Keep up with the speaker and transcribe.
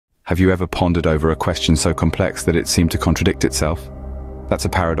Have you ever pondered over a question so complex that it seemed to contradict itself? That's a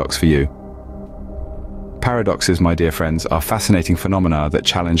paradox for you. Paradoxes, my dear friends, are fascinating phenomena that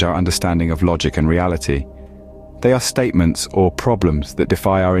challenge our understanding of logic and reality. They are statements or problems that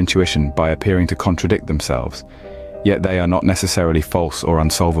defy our intuition by appearing to contradict themselves, yet they are not necessarily false or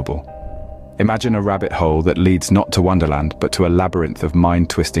unsolvable. Imagine a rabbit hole that leads not to Wonderland, but to a labyrinth of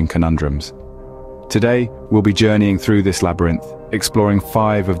mind-twisting conundrums. Today, we'll be journeying through this labyrinth, exploring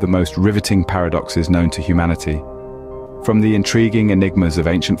 5 of the most riveting paradoxes known to humanity. From the intriguing enigmas of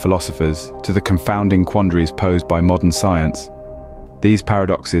ancient philosophers to the confounding quandaries posed by modern science, these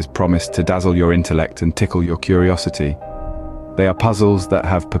paradoxes promise to dazzle your intellect and tickle your curiosity. They are puzzles that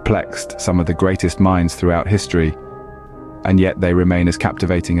have perplexed some of the greatest minds throughout history, and yet they remain as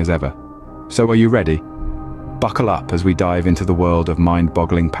captivating as ever. So are you ready? Buckle up as we dive into the world of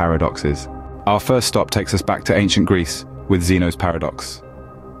mind-boggling paradoxes. Our first stop takes us back to ancient Greece with Zeno's paradox.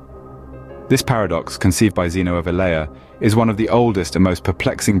 This paradox, conceived by Zeno of Elea, is one of the oldest and most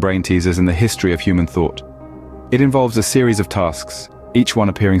perplexing brain teasers in the history of human thought. It involves a series of tasks, each one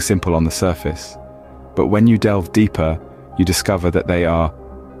appearing simple on the surface. But when you delve deeper, you discover that they are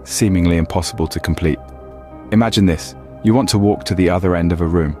seemingly impossible to complete. Imagine this: you want to walk to the other end of a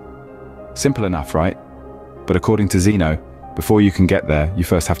room. Simple enough, right? But according to Zeno, before you can get there, you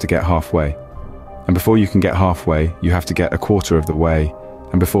first have to get halfway. And before you can get halfway, you have to get a quarter of the way,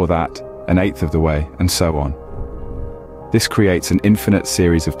 and before that, an eighth of the way, and so on. This creates an infinite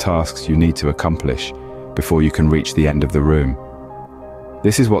series of tasks you need to accomplish before you can reach the end of the room.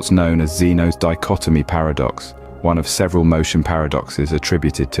 This is what's known as Zeno's dichotomy paradox, one of several motion paradoxes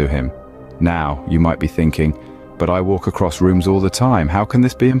attributed to him. Now, you might be thinking, but I walk across rooms all the time, how can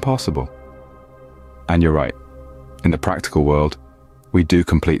this be impossible? And you're right. In the practical world, we do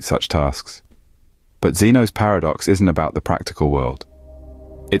complete such tasks. But Zeno's paradox isn't about the practical world.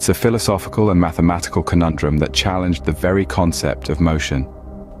 It's a philosophical and mathematical conundrum that challenged the very concept of motion.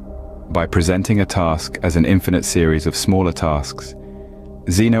 By presenting a task as an infinite series of smaller tasks,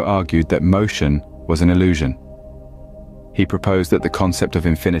 Zeno argued that motion was an illusion. He proposed that the concept of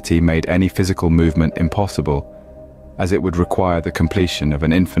infinity made any physical movement impossible, as it would require the completion of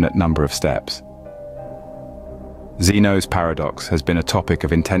an infinite number of steps. Zeno's paradox has been a topic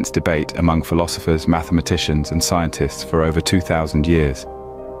of intense debate among philosophers, mathematicians, and scientists for over 2,000 years.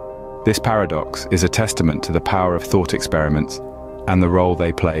 This paradox is a testament to the power of thought experiments and the role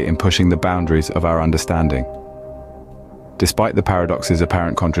they play in pushing the boundaries of our understanding. Despite the paradox's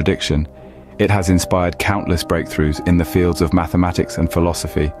apparent contradiction, it has inspired countless breakthroughs in the fields of mathematics and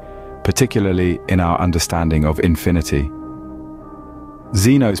philosophy, particularly in our understanding of infinity.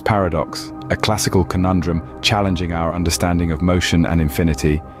 Zeno's paradox, a classical conundrum challenging our understanding of motion and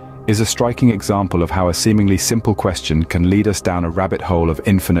infinity, is a striking example of how a seemingly simple question can lead us down a rabbit hole of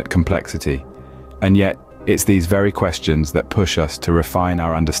infinite complexity. And yet, it's these very questions that push us to refine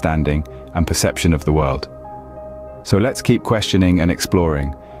our understanding and perception of the world. So let's keep questioning and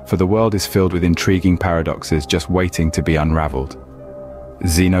exploring, for the world is filled with intriguing paradoxes just waiting to be unraveled.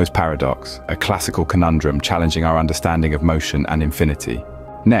 Zeno's paradox, a classical conundrum challenging our understanding of motion and infinity.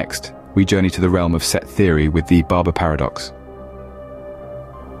 Next, we journey to the realm of set theory with the barber paradox.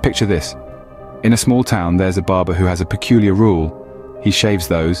 Picture this. In a small town, there's a barber who has a peculiar rule. He shaves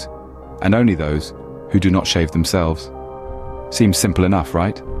those, and only those, who do not shave themselves. Seems simple enough,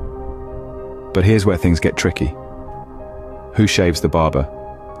 right? But here's where things get tricky. Who shaves the barber?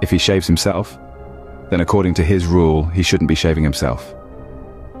 If he shaves himself, then according to his rule, he shouldn't be shaving himself.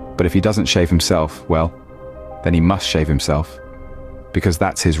 But if he doesn't shave himself, well, then he must shave himself, because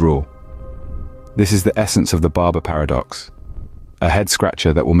that's his rule. This is the essence of the barber paradox, a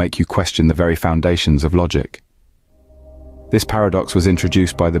head-scratcher that will make you question the very foundations of logic. This paradox was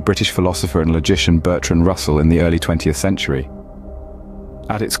introduced by the British philosopher and logician Bertrand Russell in the early 20th century.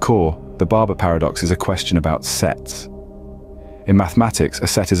 At its core, the barber paradox is a question about sets. In mathematics, a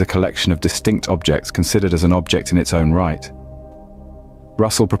set is a collection of distinct objects considered as an object in its own right.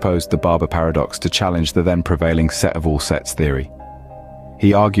 Russell proposed the barber paradox to challenge the then prevailing set of all sets theory.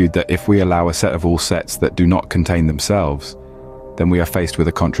 He argued that if we allow a set of all sets that do not contain themselves, then we are faced with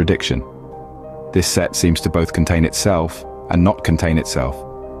a contradiction. This set seems to both contain itself and not contain itself,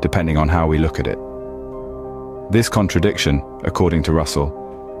 depending on how we look at it. This contradiction, according to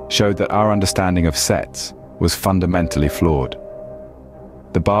Russell, showed that our understanding of sets was fundamentally flawed.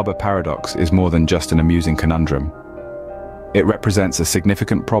 The barber paradox is more than just an amusing conundrum. It represents a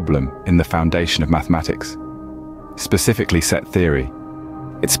significant problem in the foundation of mathematics, specifically set theory.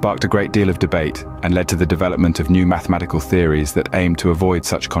 It sparked a great deal of debate and led to the development of new mathematical theories that aim to avoid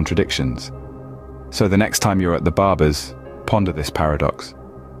such contradictions. So the next time you're at the barber's, ponder this paradox.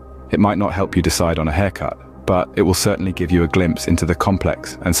 It might not help you decide on a haircut, but it will certainly give you a glimpse into the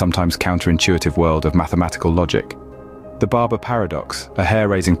complex and sometimes counterintuitive world of mathematical logic. The barber paradox, a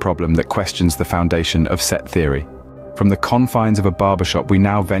hair-raising problem that questions the foundation of set theory. From the confines of a barbershop, we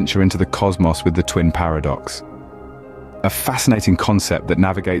now venture into the cosmos with the twin paradox. A fascinating concept that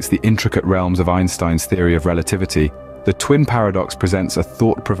navigates the intricate realms of Einstein's theory of relativity, the twin paradox presents a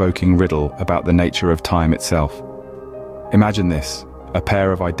thought-provoking riddle about the nature of time itself. Imagine this, a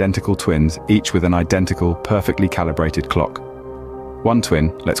pair of identical twins, each with an identical, perfectly calibrated clock. One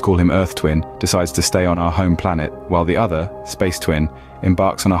twin, let's call him Earth Twin, decides to stay on our home planet, while the other, Space Twin,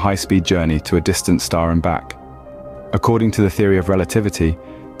 embarks on a high-speed journey to a distant star and back. According to the theory of relativity,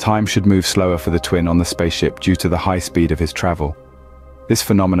 time should move slower for the twin on the spaceship due to the high speed of his travel. This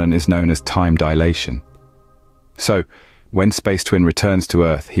phenomenon is known as time dilation. So, when Space Twin returns to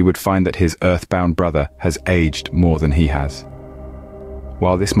Earth, he would find that his Earth-bound brother has aged more than he has.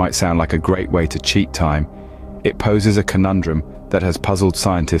 While this might sound like a great way to cheat time, it poses a conundrum that has puzzled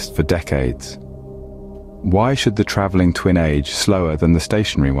scientists for decades. Why should the traveling twin age slower than the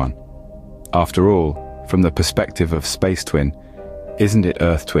stationary one? After all, from the perspective of Space Twin, isn't it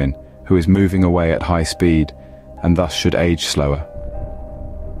Earth Twin who is moving away at high speed and thus should age slower?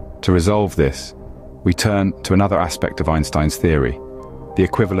 To resolve this, we turn to another aspect of Einstein's theory, the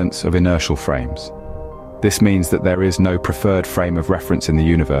equivalence of inertial frames. This means that there is no preferred frame of reference in the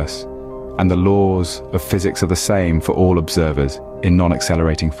universe, and the laws of physics are the same for all observers in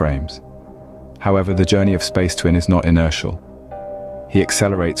non-accelerating frames. However, the journey of Space Twin is not inertial. He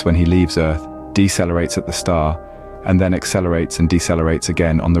accelerates when he leaves Earth, decelerates at the star, and then accelerates and decelerates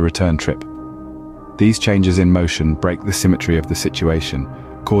again on the return trip. These changes in motion break the symmetry of the situation,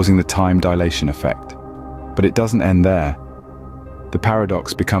 causing the time dilation effect. But it doesn't end there. The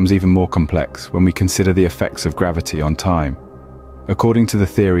paradox becomes even more complex when we consider the effects of gravity on time. According to the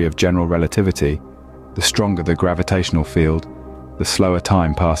theory of general relativity, the stronger the gravitational field, the slower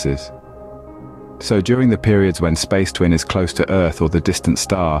time passes. So during the periods when Space Twin is close to Earth or the distant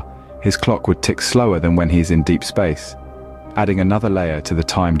star, his clock would tick slower than when he's in deep space, adding another layer to the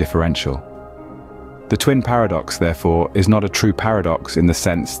time differential. The twin paradox, therefore, is not a true paradox in the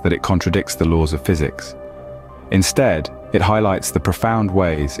sense that it contradicts the laws of physics. Instead, it highlights the profound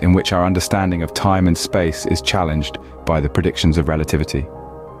ways in which our understanding of time and space is challenged by the predictions of relativity.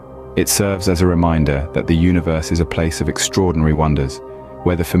 It serves as a reminder that the universe is a place of extraordinary wonders,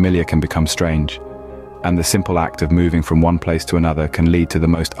 where the familiar can become strange, and the simple act of moving from one place to another can lead to the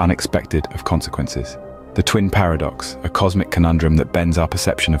most unexpected of consequences. The twin paradox, a cosmic conundrum that bends our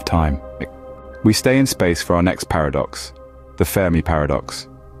perception of time. We stay in space for our next paradox, the Fermi paradox.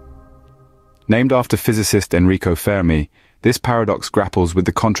 Named after physicist Enrico Fermi, this paradox grapples with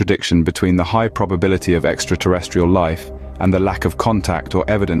the contradiction between the high probability of extraterrestrial life and the lack of contact or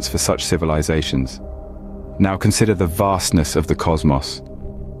evidence for such civilizations. Now consider the vastness of the cosmos.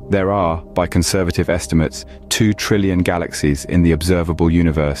 There are, by conservative estimates, 2 trillion galaxies in the observable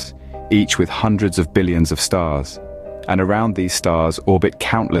universe, each with hundreds of billions of stars. And around these stars orbit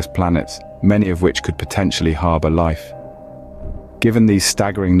countless planets, many of which could potentially harbor life. Given these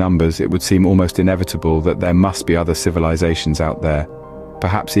staggering numbers, it would seem almost inevitable that there must be other civilizations out there,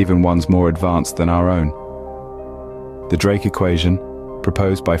 perhaps even ones more advanced than our own. The Drake equation,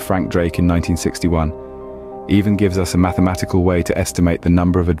 proposed by Frank Drake in 1961, even gives us a mathematical way to estimate the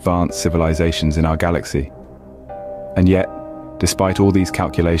number of advanced civilizations in our galaxy. And yet, despite all these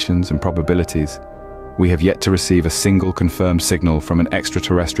calculations and probabilities, we have yet to receive a single confirmed signal from an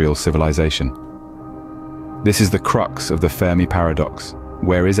extraterrestrial civilization. This is the crux of the Fermi paradox.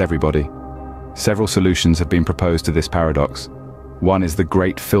 Where is everybody? Several solutions have been proposed to this paradox. One is the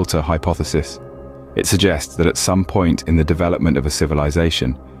Great Filter hypothesis. It suggests that at some point in the development of a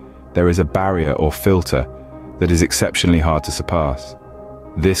civilization, there is a barrier or filter that is exceptionally hard to surpass.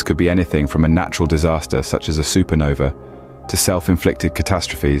 This could be anything from a natural disaster such as a supernova to self-inflicted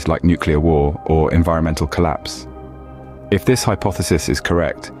catastrophes like nuclear war or environmental collapse. If this hypothesis is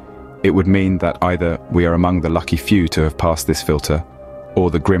correct, it would mean that either we are among the lucky few to have passed this filter,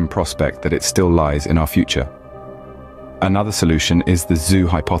 or the grim prospect that it still lies in our future. Another solution is the zoo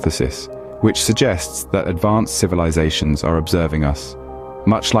hypothesis, which suggests that advanced civilizations are observing us,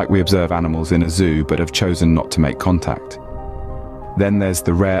 much like we observe animals in a zoo but have chosen not to make contact. Then there's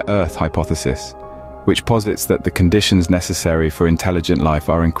the rare earth hypothesis, which posits that the conditions necessary for intelligent life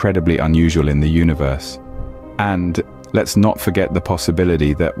are incredibly unusual in the universe. And let's not forget the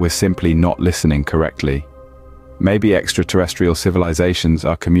possibility that we're simply not listening correctly. Maybe extraterrestrial civilizations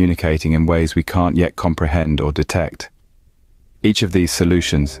are communicating in ways we can't yet comprehend or detect. Each of these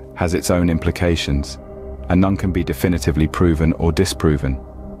solutions has its own implications, and none can be definitively proven or disproven.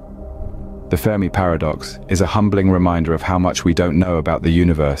 The Fermi paradox is a humbling reminder of how much we don't know about the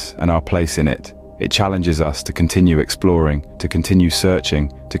universe and our place in it. It challenges us to continue exploring, to continue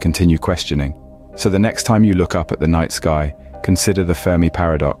searching, to continue questioning. So the next time you look up at the night sky, consider the Fermi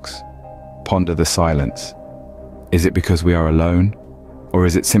paradox. Ponder the silence. Is it because we are alone? Or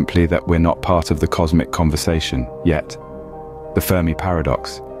is it simply that we're not part of the cosmic conversation yet? The Fermi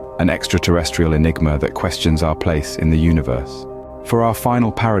paradox, an extraterrestrial enigma that questions our place in the universe. For our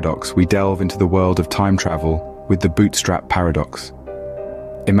final paradox, we delve into the world of time travel with the bootstrap paradox.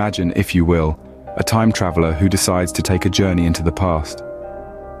 Imagine, if you will, a time traveler who decides to take a journey into the past.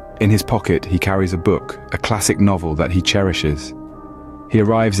 In his pocket, he carries a book, a classic novel that he cherishes. He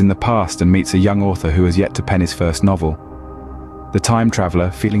arrives in the past and meets a young author who has yet to pen his first novel. The time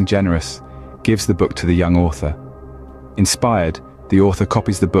traveler, feeling generous, gives the book to the young author. Inspired, the author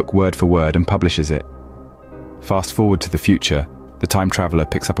copies the book word for word and publishes it. Fast forward to the future, the time traveler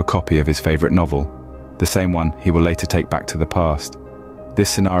picks up a copy of his favorite novel, the same one he will later take back to the past. This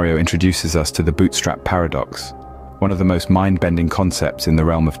scenario introduces us to the bootstrap paradox, one of the most mind-bending concepts in the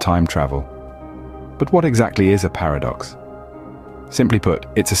realm of time travel. But what exactly is a paradox? Simply put,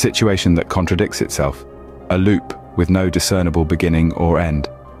 it's a situation that contradicts itself, a loop with no discernible beginning or end.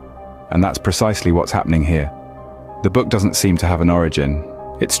 And that's precisely what's happening here. The book doesn't seem to have an origin.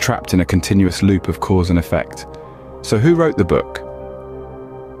 It's trapped in a continuous loop of cause and effect. So who wrote the book?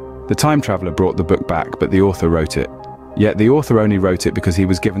 The time traveler brought the book back, but the author wrote it. Yet the author only wrote it because he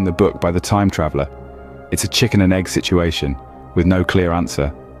was given the book by the time traveler. It's a chicken and egg situation, with no clear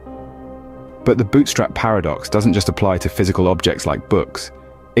answer. But the bootstrap paradox doesn't just apply to physical objects like books.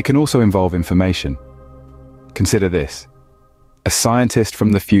 It can also involve information. Consider this. A scientist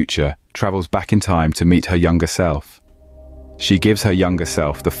from the future travels back in time to meet her younger self. She gives her younger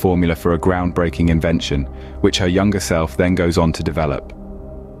self the formula for a groundbreaking invention, which her younger self then goes on to develop.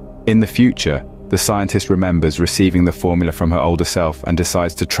 In the future, the scientist remembers receiving the formula from her older self and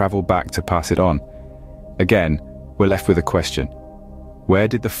decides to travel back to pass it on. Again, we're left with a question. Where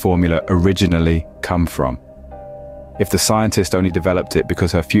did the formula originally come from? If the scientist only developed it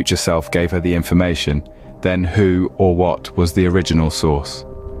because her future self gave her the information, then who or what was the original source?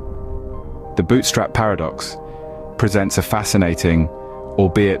 The bootstrap paradox presents a fascinating,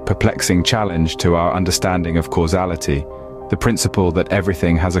 albeit perplexing challenge to our understanding of causality, the principle that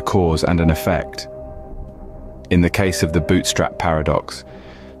everything has a cause and an effect. In the case of the bootstrap paradox,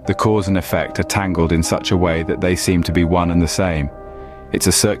 the cause and effect are tangled in such a way that they seem to be one and the same. It's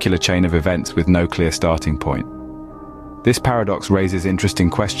a circular chain of events with no clear starting point. This paradox raises interesting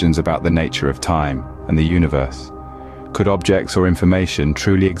questions about the nature of time and the universe. Could objects or information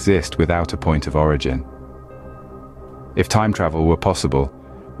truly exist without a point of origin? If time travel were possible,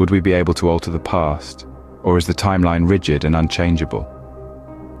 would we be able to alter the past, or is the timeline rigid and unchangeable?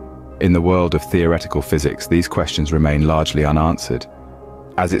 In the world of theoretical physics, these questions remain largely unanswered.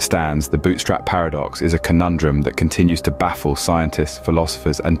 As it stands, the bootstrap paradox is a conundrum that continues to baffle scientists,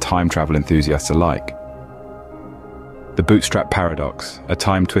 philosophers, and time travel enthusiasts alike. The bootstrap paradox, a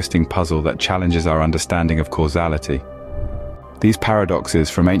time-twisting puzzle that challenges our understanding of causality. These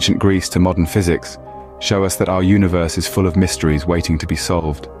paradoxes, from ancient Greece to modern physics, show us that our universe is full of mysteries waiting to be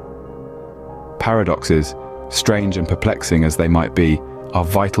solved. Paradoxes, strange and perplexing as they might be, are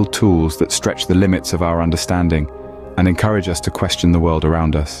vital tools that stretch the limits of our understanding and encourage us to question the world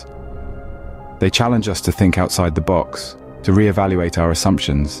around us. They challenge us to think outside the box, to reevaluate our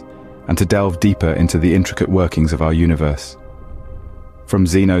assumptions, and to delve deeper into the intricate workings of our universe. From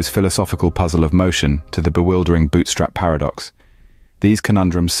Zeno's philosophical puzzle of motion to the bewildering bootstrap paradox, these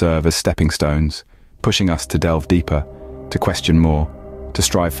conundrums serve as stepping stones, pushing us to delve deeper, to question more, to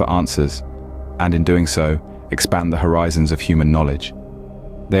strive for answers, and in doing so, expand the horizons of human knowledge.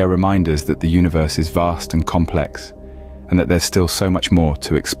 They are reminders that the universe is vast and complex, and that there's still so much more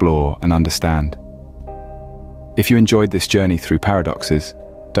to explore and understand. If you enjoyed this journey through paradoxes,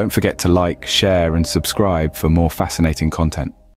 don't forget to like, share, and subscribe for more fascinating content.